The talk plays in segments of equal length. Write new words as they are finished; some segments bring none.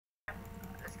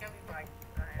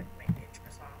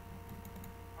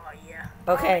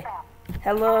Okay.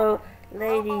 Hello,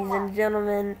 ladies and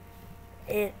gentlemen.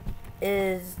 It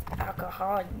is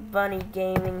Alcoholic Bunny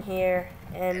Gaming here,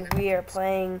 and we are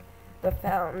playing the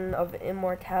Fountain of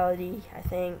Immortality, I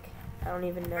think. I don't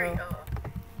even know.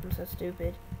 I'm so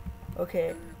stupid.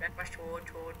 Okay.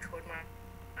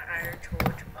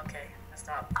 Okay,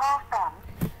 stop.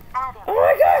 Oh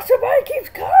my gosh, somebody keeps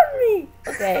calling me!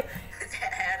 Okay.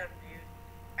 Adam, dude.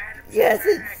 Adam, Yes,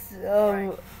 it's,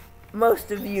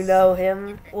 most of you know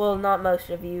him. Well, not most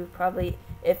of you. Probably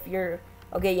if you're...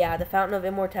 Okay, yeah, The Fountain of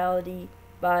Immortality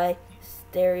by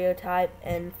Stereotype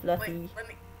and Fluffy.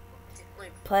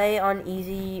 Wait. Play on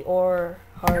easy or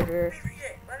harder. Let me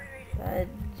read it.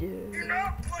 Do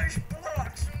not place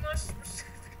blocks unless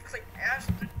specifically asked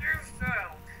to do so.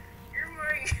 You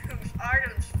may use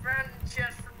items found in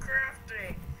chests for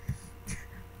crafting.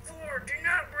 4. Do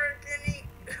not break any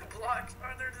blocks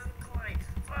other than clay.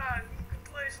 5. You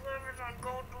can place levers on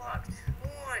gold blocks.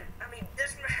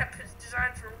 This map is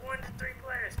designed for 1 to 3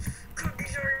 players.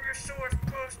 Cookies are your source.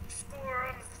 Post score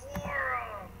on the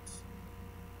forums.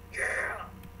 Yeah.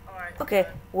 Alright. Okay,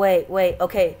 wait.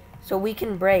 Okay, so we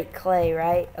can break clay,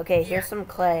 right? Okay, here's some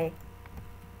clay.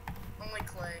 Only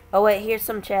clay. Oh wait, here's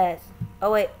some chests.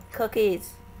 Oh wait,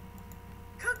 cookies.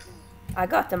 Cookie. I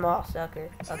got them all, sucker.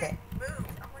 Okay. Move.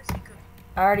 I want to see cookie.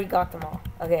 I already got them all.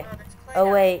 Okay. Oh, there's clay Oh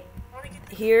down. wait, I wanna get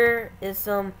the here is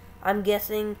some... I'm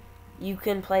guessing you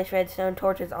can place redstone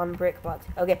torches on brick blocks.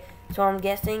 Okay, so I'm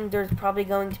guessing there's probably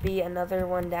going to be another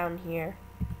one down here,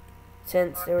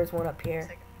 since there was one up here.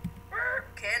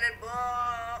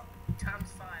 Cannonball times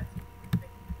 5.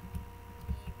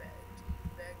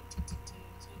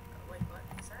 Wait, what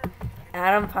is that?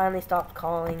 Adam finally stopped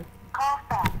calling.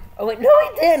 Oh wait, no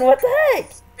he didn't, what the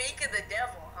heck? Speak of the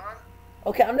devil, huh?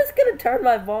 Okay, I'm just gonna turn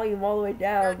my volume all the way No,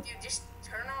 down. dude, just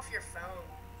turn off your phone.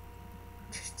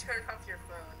 Just turn off your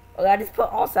phone. Oh, I just put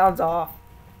all sounds off.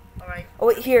 Alright. Oh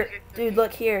wait, here, dude,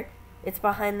 look here. It's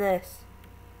behind this.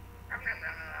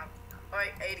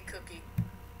 Alright, ate a cookie.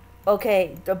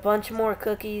 Okay, a bunch more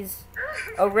cookies.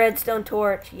 A redstone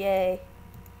torch, yay.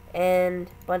 And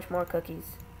a bunch more cookies.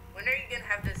 When are you gonna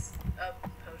have this up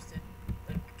posted?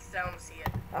 Like, 'cause I wanna see it.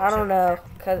 I don't know,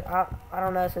 cause I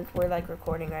don't know since we're like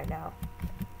recording right now.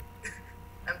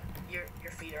 Your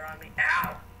feet are on me.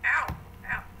 Ow! Ow!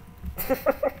 Ow!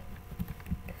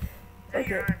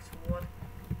 Okay.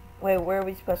 Wait, where are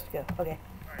we supposed to go? Okay.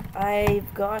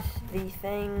 I've got the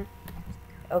thing.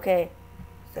 Okay.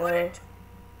 So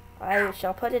I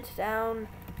shall put it down.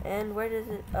 And where does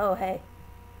it? Oh, hey.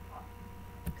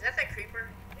 Is that creeper?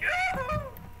 No!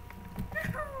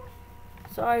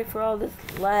 Sorry for all this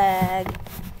lag.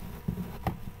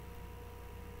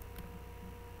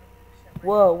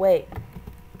 Whoa, wait.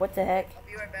 What the heck? I'll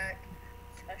be right back.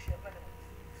 I shut my door.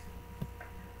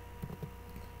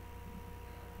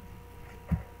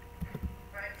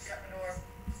 Right, shut the door.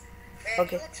 Man,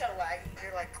 Okay. you look so laggy.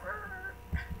 You're like...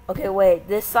 Okay, wait.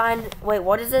 This sign. Wait,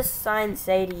 what does this sign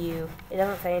say to you? It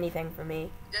doesn't say anything for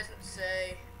me. It doesn't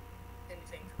say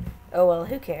anything for me. Oh well,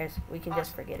 who cares? We can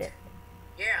just forget it.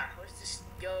 Yeah, let's just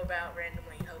go about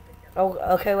randomly hoping. Oh,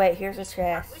 okay. Wait. Here's a We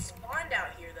chest. spawned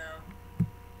out here though.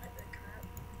 What the crap?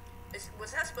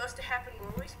 Was that supposed to happen?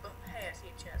 Were we supposed? Hey, I see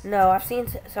a chest. No, I've seen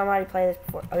somebody play this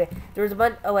before. Okay, there was a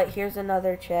bunch. Oh wait, here's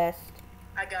another chest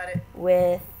I got it.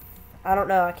 with. I don't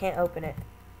know. I can't open it.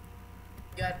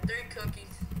 Got 3 cookies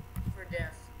for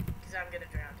death because I'm gonna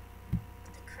drown.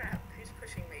 What the crap? Who's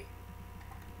pushing me?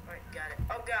 Alright, got it.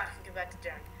 Oh god, I can go back to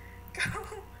drown.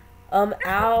 Go.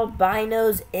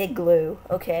 Albino's igloo.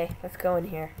 Okay, let's go in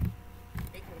here.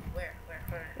 Where?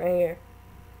 Right here.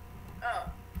 Oh.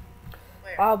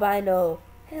 Where? Albino.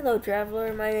 Hello,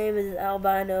 traveler. My name is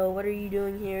Albino. What are you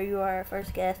doing here? You are our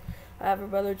first guest. I have a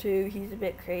brother too. He's a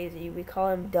bit crazy. We call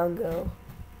him Dungo.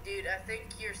 Dude, I think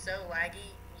you're so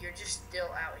laggy. You're just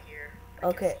still out here.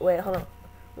 Okay, wait, hold on.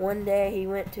 One day he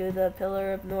went to the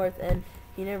Pillar of North and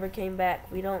he never came back.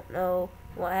 We don't know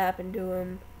what happened to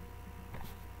him.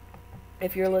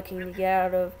 If you're looking to get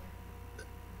out of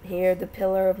here, the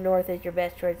Pillar of North is your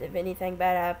best choice. If anything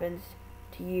bad happens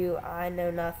to you, I know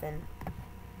nothing.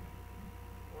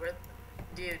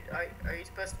 Dude, are you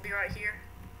supposed to be right here?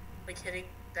 Like hitting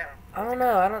that? I don't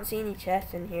know. I don't see any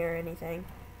chests in here or anything.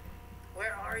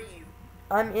 Where are you?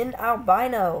 I'm in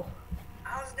Albino. I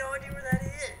have no idea where that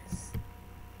is.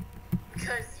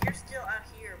 Because you're still out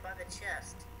here by the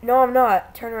chest. No, I'm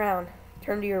not. Turn around.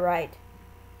 Turn to your right.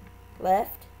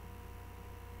 Left.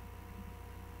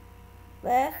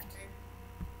 Left.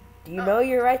 Do you know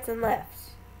your rights and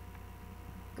lefts?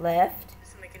 Left.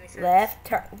 Doesn't make any sense. Left.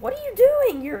 Turn. What are you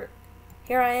doing? You're...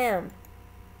 Here I am.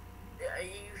 Are you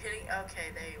hitting?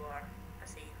 Okay, there you are. I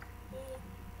see you.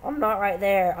 I'm not right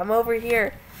there. I'm over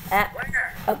here at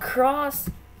Where? across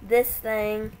this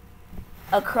thing,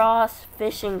 across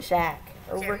fishing shack.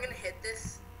 Okay, Over. I'm gonna hit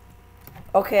this.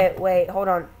 Okay, wait, hold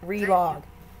on. Relog.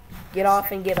 Get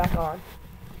off and get back on.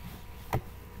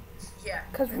 Yeah.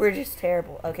 Cause we're just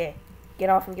terrible. Okay, get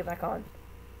off and get back on.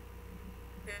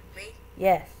 Me?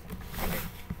 Yes.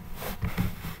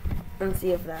 Let's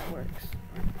see if that works.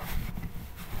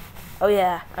 Oh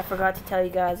yeah, I forgot to tell you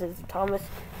guys, it's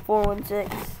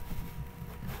thomas416,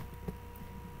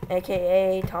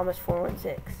 aka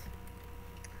thomas416.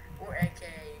 Or AKA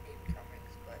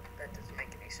Comics, but that doesn't make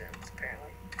any sense,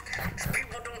 apparently.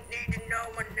 People don't need to know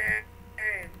my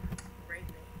name. Rate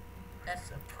me. That's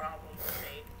a problem with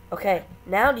me. Okay,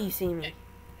 now do you see me?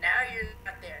 Now you're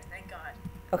not there, thank God.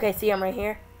 Okay, see, I'm right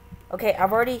here. Okay,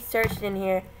 I've already searched in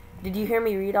here. Did you hear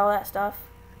me read all that stuff?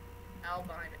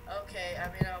 Albino. Okay,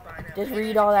 I'm in albino. Just Hey, read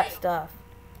there's all a that cake. stuff.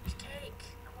 There's cake.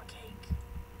 I want cake.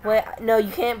 Wait, no,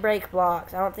 you can't break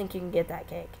blocks. I don't think you can get that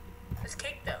cake. It's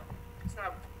cake though. It's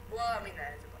not. Well, I mean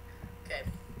that is a block. Okay.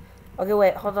 Okay,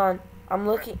 wait, hold on. I'm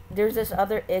looking. There's this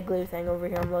other igloo thing over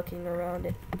here. I'm looking around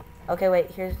it. Okay,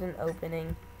 wait, here's an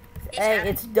opening. He's Hey, happy.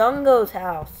 it's Dungo's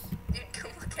house. Dude,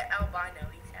 come look at albino.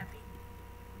 He's happy.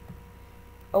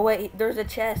 Oh, wait, there's a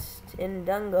chest in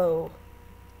Dungo. All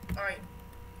right.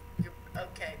 You're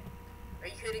okay. Are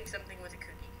you hitting something with a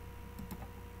cookie?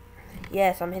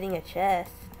 Yes, I'm hitting a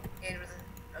chest. And with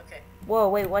a, okay. Whoa,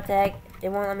 wait, what the heck? It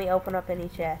won't let me open up any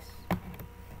chests.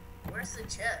 Where's the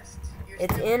chest? You're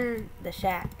It's still, in the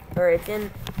shack, or it's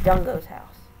in Dungo's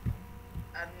house.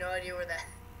 I have no idea where that.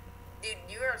 Dude,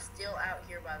 you are still out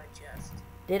here by the chest.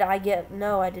 Did I get...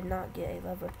 No, I did not get a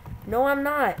lever. No, I'm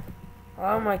not.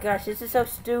 Oh my gosh, this is so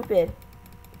stupid.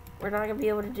 We're not going to be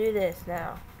able to do this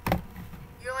now.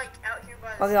 You're like out here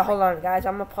by the. Okay, hold on, guys.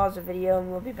 I'm going to pause the video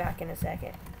and we'll be back in a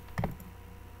second.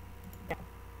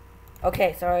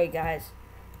 Okay, sorry, guys.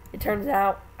 It turns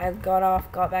out I got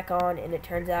off, got back on, and it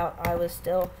turns out I was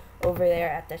still over there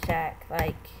at the shack,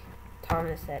 like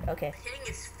Thomas said. Okay. Hitting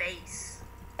his face.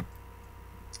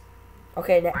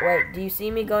 Okay, wait. Do you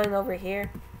see me going over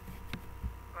here?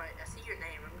 Alright, I see your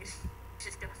name. I'm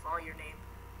just gonna follow your name.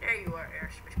 There you are,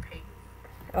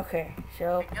 Aerosmithpeyton. Okay,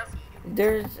 so I love you.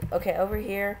 there's... Okay, over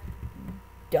here,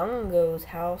 Dungo's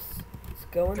house. Let's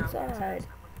go inside.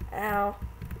 Ow.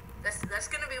 That's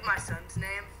gonna be my son's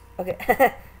name.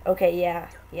 Okay. Okay, yeah,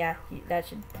 that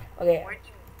should... Okay, Where'd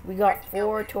you, we got where'd you go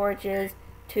 4 in? torches,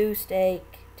 2 steak,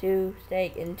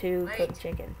 and 2 Wait. cooked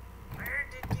chicken. Where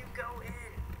did you go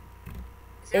in?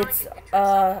 Is there It's, like an entrance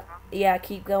on top? yeah,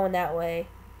 keep going that way.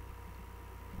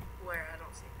 Where? I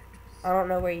don't see an entrance. I don't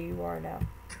know where you are now.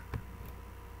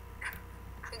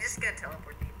 I'm just gonna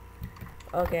teleport you.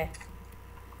 Okay.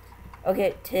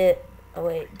 Okay, oh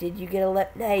wait, did you get a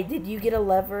hey, did you get a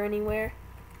lever anywhere?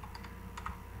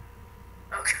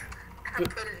 Okay. I Did-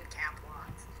 put it in cap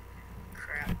locks.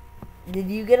 Crap. Did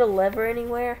you get a lever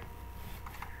anywhere?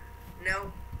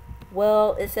 No.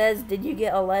 Well, it says, did you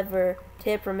get a lever?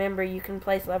 Tip, remember, you can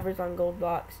place levers on gold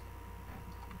blocks.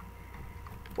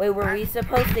 Wait, were we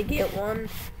supposed to get one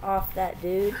off that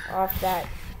dude? Off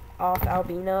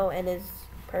Albino and his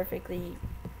perfectly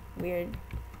weird...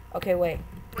 Okay, wait.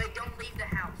 Wait, don't leave the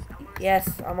house. I wanna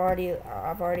Yes, I've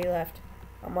already left.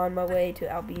 I'm on my way to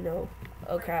Albino.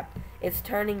 Oh crap. It's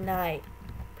turning night.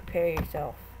 Prepare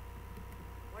yourself.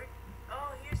 Where?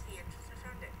 Oh, here's the entrance. I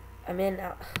found it. I'm in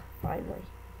finally.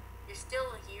 You're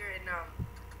still here in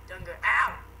Dungo.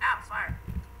 Ow! Ow! Fire!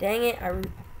 Dang it,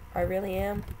 I really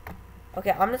am.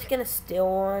 Okay, I'm just gonna steal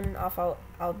one off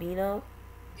Albino.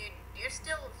 Dude, you're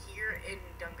still here in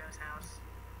Dungo's house.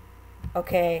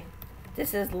 Okay,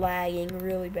 this is lagging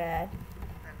really bad.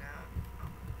 And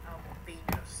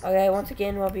albinos. Okay, once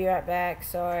again, we'll be right back.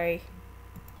 Sorry.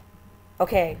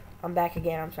 Okay, I'm back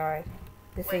again. I'm sorry.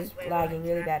 This is lagging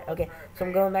really bad. Okay, so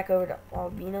I'm going back over to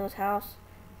Albino's house.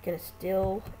 Gonna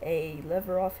steal a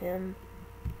lever off him.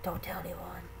 Don't tell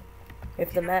anyone.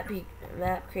 If the map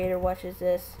creator watches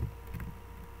this,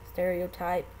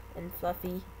 stereotype and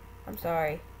fluffy, I'm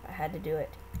sorry. I had to do it.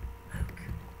 Luke,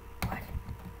 What?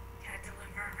 can I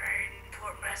deliver a very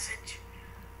important message?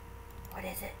 What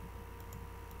is it?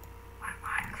 My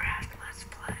Minecraft Let's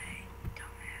Play,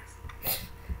 dumbass.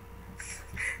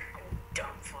 Dumb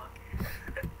fuck.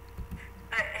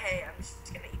 Hey, I'm just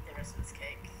gonna eat the rest of this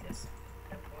cake. Yes.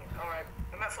 Alright,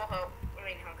 I'm at full health. I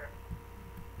mean, hunger.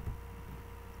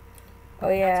 Oh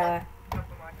yeah, Up on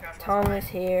Minecraft Let's Thomas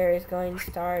Play. here is going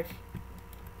to start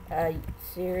a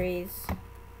series.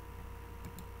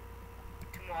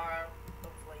 Tomorrow,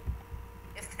 hopefully.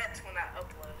 If that's when I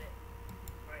upload it.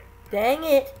 Right. Dang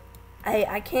it!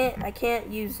 I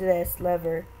can't use this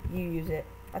lever. You use it.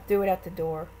 I threw it at the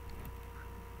door.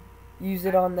 Use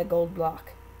it on the gold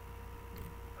block.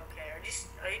 Okay, are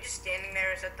you just standing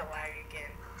there or is that the lag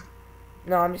again?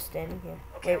 No, I'm just standing here.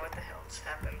 Okay, Wait. what the hell just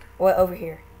happened? What, over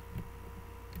here?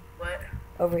 What?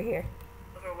 Over here.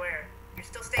 Over where? You're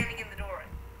still standing in the door.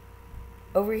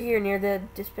 Over here near the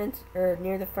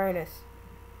near the furnace.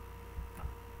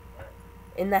 What?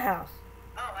 In the house.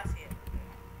 Oh, I see it.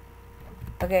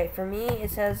 Okay, for me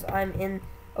it says I'm in.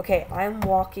 Okay, I'm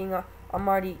walking. I'm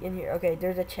already in here. Okay,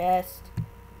 there's a chest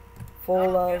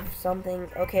full of something.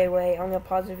 Okay, wait. I'm gonna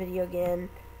pause the video again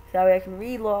so that way I can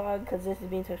relog because this is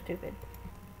being so stupid.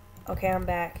 Okay, I'm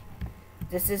back.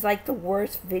 This is like the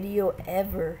worst video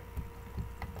ever.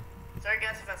 Sorry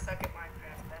guys if I suck at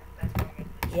Minecraft. That's my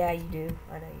English. Yeah, you do.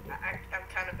 I know you do. I'm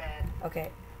kind of bad.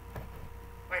 Okay.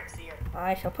 Right, see ya.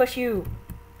 I shall push you.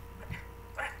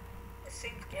 What? It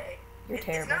seems gay. You're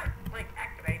terrible. It's not, like,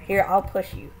 activating. Here, I'll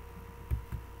push you.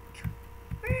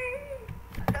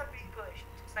 I'm not being pushed.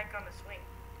 It's like on the swing.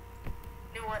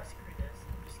 You know what? Screw this.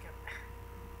 I'm just gonna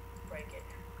break it.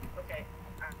 Okay.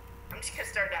 I'm just gonna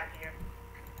start down here.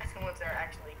 That's the ones that are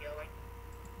actually going.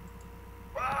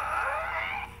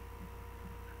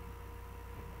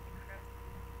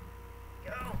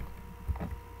 Go.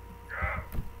 Go.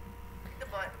 Hit the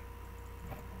button.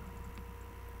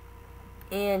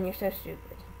 And you're so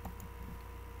stupid.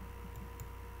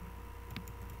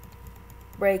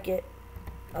 Break it.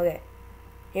 Okay.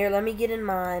 Here, let me get in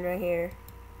mine right here.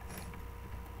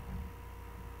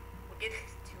 We'll get to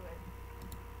it.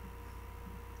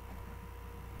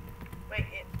 Wait,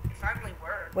 it finally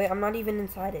worked. Wait, I'm not even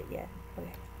inside it yet.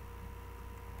 Okay.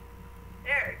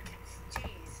 There.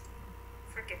 Jeez.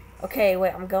 Freaking. Okay,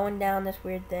 wait, I'm going down this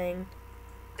weird thing.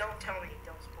 Don't tell me.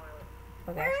 Don't spoil it.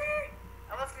 Okay.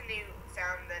 I love the new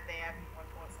sound that they have in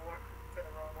 1.4 for the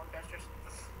roller coasters.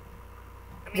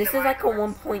 I mean, This the is like a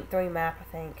Minecraft. 1.3 map, I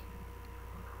think.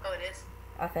 Oh, it is?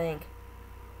 I think.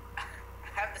 I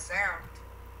have the sound.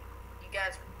 You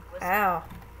guys listen. Ow.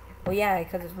 Well, yeah,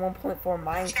 because it's 1.4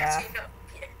 Minecraft. Catching up,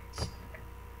 bitch.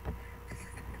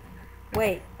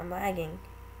 Wait, I'm lagging.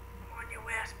 I'm on your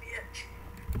ass,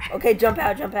 bitch. Okay, jump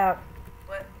out, jump out.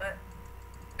 What?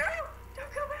 No!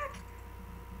 Don't go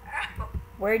back! Ow!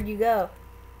 Where'd you go?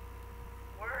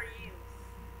 Where are you?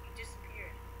 You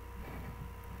disappeared.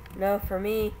 No, for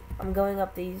me, I'm going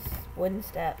up these wooden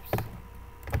steps.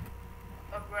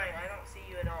 Oh, right. I don't see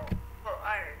you at all. Oh,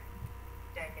 iron.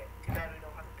 Dang it. Too bad we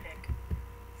don't have a pick.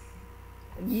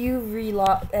 You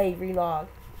relog. Hey, relog.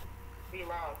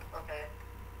 Relog. Okay.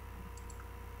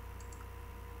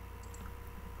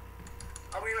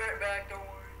 I'll be right back. Don't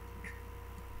worry.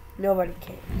 Nobody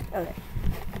cares. Okay.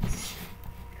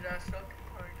 Did I suck at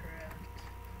Minecraft?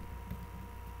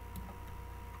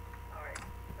 Alright.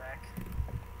 Back.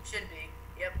 Should be.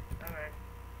 Yep. Alright.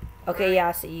 Okay, yeah,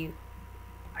 I see you.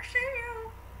 I see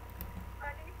you.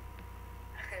 Buddy.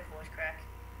 Voice crack.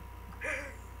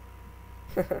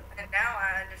 And now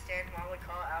I understand why we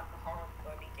call alcohol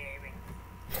bunny gaming.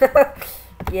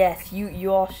 Yes,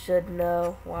 you all should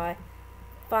know why.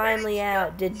 Finally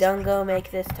out. Did Dungo make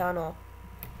this tunnel?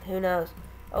 Who knows?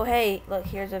 Oh, hey, look,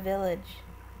 here's a village.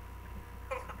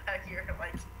 You're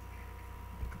like...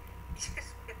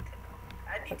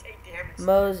 I need to take damage.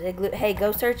 Moe's igloo. Hey,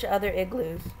 go search other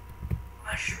igloos.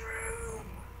 Mushroom!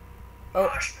 Oh.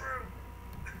 Mushroom!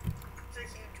 It's a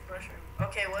huge mushroom.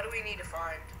 Okay, what do we need to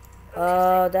find?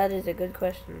 That is a good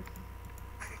question.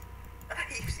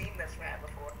 You've seen this map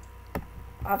before.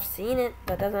 I've seen it,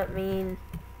 but doesn't mean...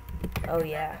 Oh,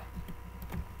 yeah.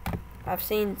 I've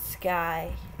seen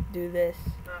Sky do this.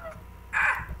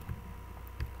 I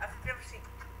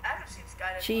haven't seen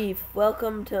Sky. Chief,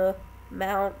 welcome to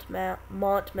Mount,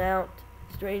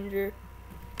 stranger.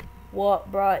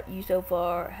 What brought you so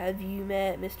far? Have you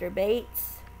met Mr.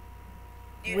 Bates?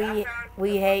 Dude,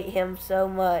 We hate him so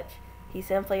much. He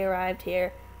simply arrived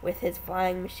here with his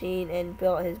flying machine and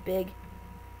built his big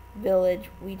village.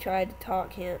 We tried to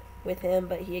talk with him,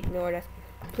 but he ignored us.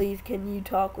 Please, can you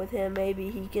talk with him?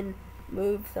 Maybe he can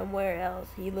move somewhere else.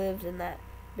 He lives in that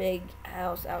big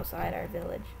house outside our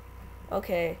village.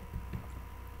 Okay.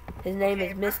 His name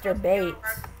is Mr.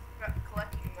 Bates.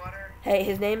 Collecting water. Hey,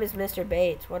 his name is Mr.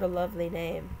 Bates. What a lovely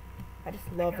name. I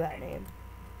just love that name.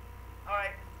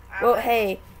 Alright. Well,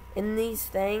 hey, in these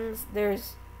things,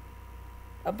 there's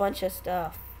a bunch of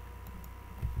stuff.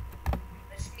 I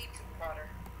just need some water.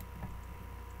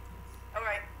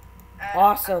 Alright.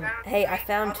 Awesome. Hey, I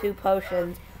found 2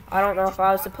 potions. I don't know if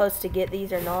I was supposed to get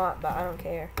these or not, but I don't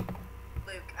care.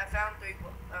 Luke, I found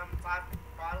 5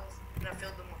 bottles, and I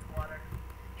filled them with water.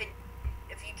 Hey,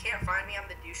 if you can't find me, I'm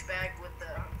the douchebag with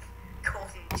the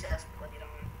golden chest plate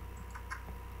on.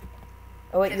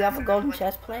 Oh wait, you Because I have a forgot golden what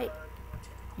chest plate?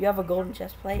 You have a golden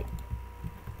chest plate?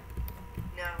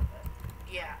 No,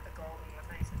 yeah, a golden. I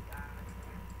think it's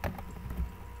a diamond.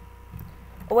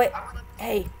 Oh wait, I'll click.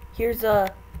 hey, here's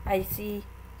a, I see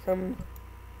some,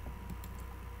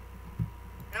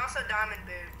 And also diamond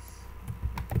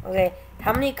boots. okay,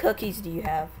 how many cookies do you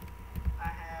have? I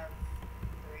have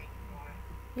 3 more.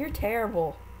 You're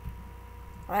terrible.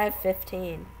 I have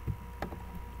 15.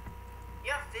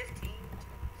 You have 15?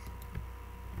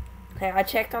 Okay, I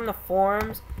checked on the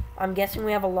forums. I'm guessing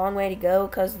we have a long way to go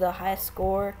because the highest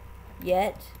score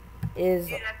yet is...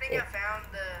 Dude, I think I found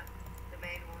the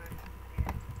main one.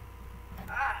 Dude.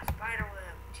 Ah, spider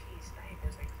web. Jeez, I hate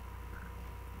those things.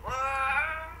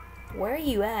 Whoa! Where are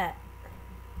you at?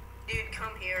 Dude,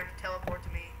 come here. Teleport to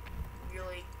me.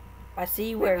 Really? I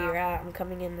see where you're at. I'm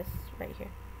coming in this right here.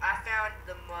 I found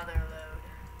the mother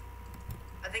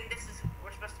lode. I think this is...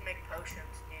 We're supposed to make potions,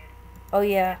 dude. Oh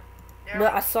yeah. They're No,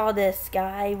 like, I saw this.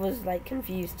 Guy was like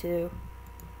confused too.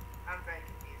 I'm very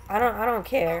confused. I don't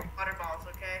care. Oh, water bottles,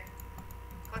 okay?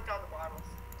 Collect all the bottles.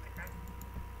 Okay.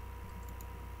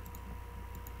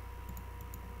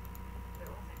 Wait,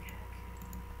 what the heck?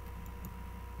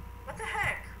 What the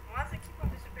heck? Why does it keep on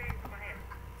disappearing from my hand?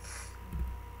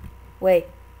 Wait,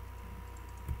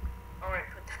 Alright,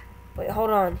 put that. wait, hold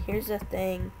on. Here's the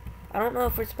thing. I don't know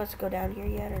if we're supposed to go down here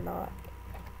yet or not.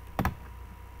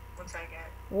 1 second.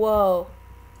 Whoa,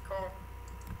 Cool.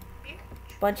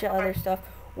 bunch of other stuff.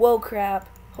 Whoa, crap!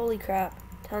 Holy crap!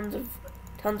 Tons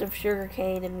of sugar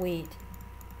cane and wheat.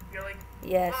 Really?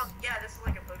 Yes. Well, yeah, this is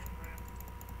like a potion room.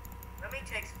 Let me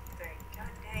take something. God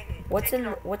dang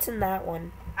it. What's in that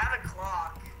one? I have a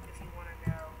clock, if you want to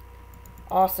know.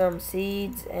 Awesome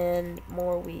seeds and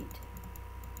more wheat.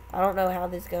 I don't know how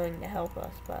this is going to help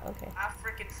us, but okay. I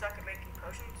freaking suck at making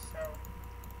potions, so...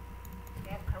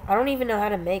 Can't help I don't even know how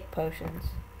to make potions.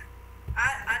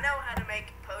 I know how to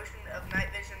make potion of night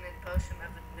vision and potion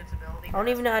of invisibility. I don't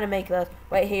even know how to make those.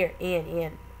 Wait, here,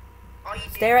 Ian. All you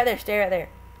Stay right there, stay right there.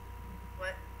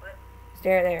 What?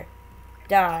 Stay right there.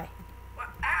 Die. What?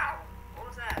 Ow! What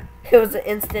was that? It was an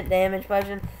instant damage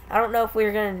potion. I don't know if we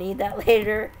were going to need that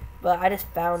later, but I just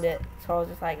found it. So I was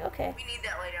just like, okay. We need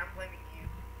that later. I'm blaming you.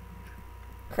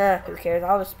 Huh, who cares?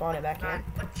 I'll just spawn it back in.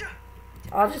 Whatcha?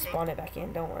 I'll just spawn it back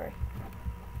in, don't worry.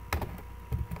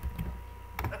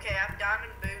 Okay, I have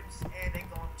diamond boots and a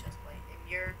golden chest plate.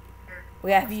 And you're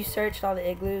Wait, have you searched all the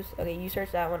igloos? Okay, you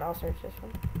search that one, I'll search this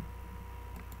one.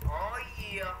 oh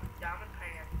yeah, diamond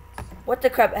pants. What the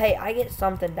crap? Hey, I get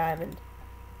something diamond.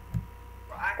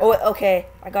 Well, Oh, wait, okay.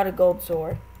 I got a gold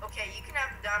sword. okay, you can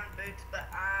have the diamond boots, but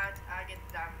I get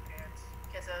the diamond pants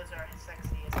because those are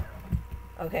sexy as hell.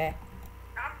 Okay.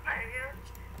 Diamond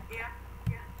pants. Yeah.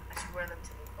 I should wear them to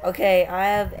the Okay, I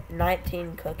have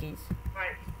 19 cookies.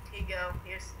 Right, here you go.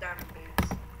 Here's the diamond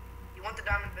boots. You want the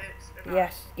diamond boots or not?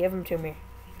 Yes, give them to me.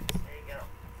 There you go.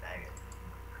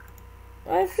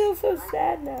 Faggot. I feel so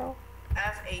sad now. I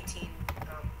have 18,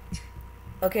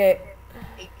 Okay,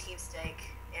 18 steak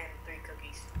and 3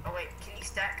 cookies. Oh wait, can you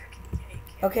stack cookies? Yeah, you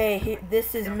can. okay,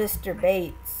 this is Mr.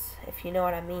 Bates, if you know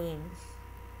what I mean.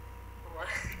 What?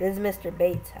 This is Mr.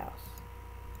 Bates' house.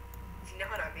 If you know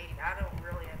what I mean, I don't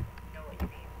really know what you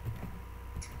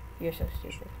mean. You're so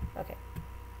stupid. Okay.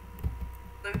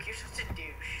 Luke, you're such a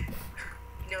douche.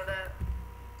 You know that?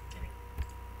 Kidding.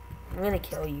 I'm gonna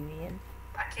kill you, Ian.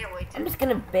 I can't wait to. I'm just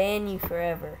gonna ban you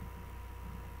forever.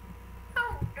 No,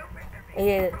 don't make that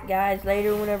Hey, guys,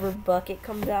 later whenever Bucket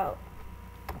comes out,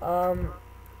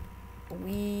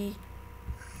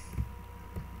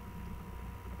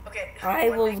 Okay. I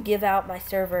one will thing- give out my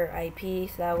server IP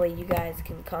so that way you guys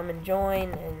can come and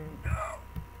join and No,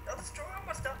 don't destroy all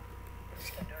my stuff. It's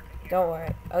just dark in here. don't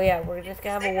worry. Oh yeah, we're just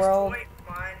gonna If have they a world. destroy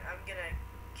mine, I'm gonna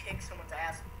kick someone's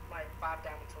ass with my 5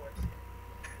 diamond swords.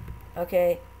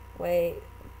 Okay, wait.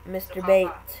 Mr. So,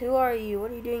 Bates, who are you? What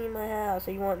are you doing in my house?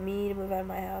 So you want me to move out of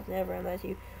my house? Never, unless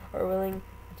you are willing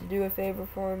to do a favor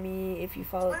for me. If you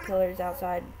follow the pillars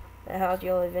outside the house,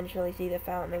 you'll eventually see the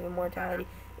fountain of immortality.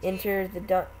 Enter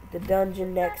the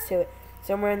dungeon next to it.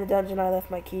 Somewhere in the dungeon I left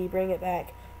my key. Bring it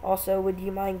back. Also, would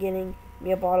you mind getting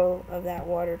me a bottle of that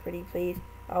water, pretty please?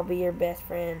 I'll be your best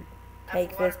friend.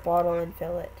 Take this bottle and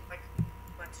fill it. Like, a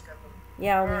bunch of them.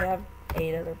 Yeah, I only have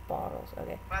 8 other bottles.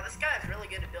 Okay. Wow, this guy is really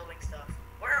good at building stuff.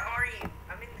 Where are you?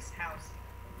 I'm in this house.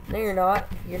 No, you're not.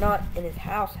 You're not in his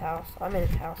house. I'm in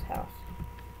his house.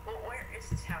 Well, where is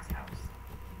this house?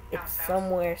 It's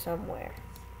somewhere. Son of a bitch.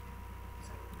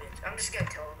 I'm just gonna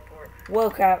teleport. Whoa,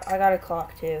 crap. I got a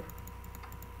clock, too.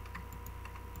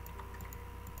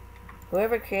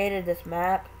 Whoever created this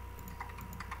map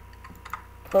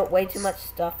put way too much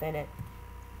stuff in it.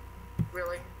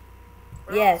 Really?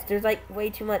 What Yes, else? there's like way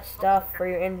too much stuff for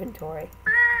your inventory.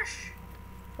 Fish!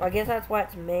 Well, I guess that's why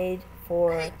it's made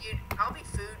for... Hey, dude, I'll be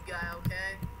food guy,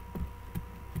 okay?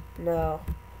 No.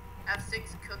 Have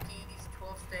 6 cookies,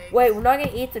 12 steaks. Wait, we're not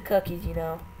gonna eat the cookies, you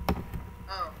know.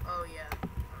 Oh yeah.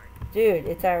 Alright. Dude,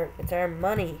 it's our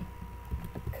money.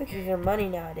 Cookies are money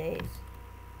nowadays.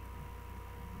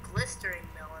 Glistering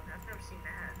melon. I've never seen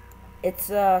that. It's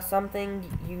something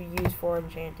you use for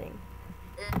enchanting.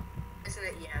 Isn't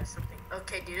it? Yeah, something.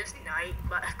 Okay, dude, it's night,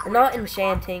 but Not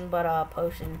enchanting, but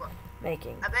potion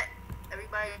making. I bet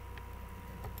everybody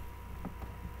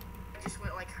just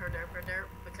went like herder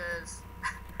because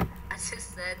I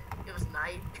just said it was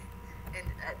night, and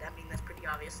I mean that's pretty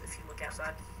obvious if you look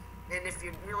outside. And if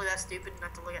you're really that stupid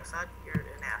not to look outside, you're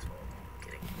an asshole.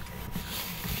 Kidding.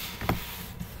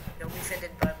 Don't be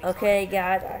offended by me. Okay,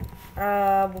 guys,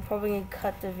 we're probably gonna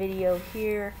cut the video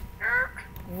here.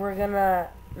 We're gonna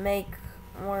make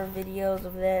more videos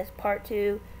of this. Part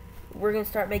 2. We're gonna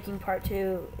start making part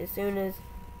 2 as soon as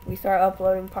we start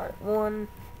uploading part 1.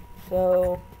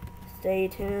 So stay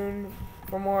tuned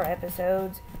for more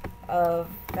episodes of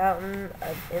Fountain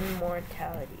of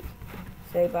Immortality.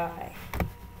 Say bye.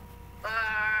 Bye.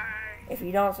 If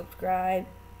you don't subscribe,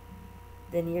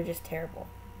 then you're just terrible.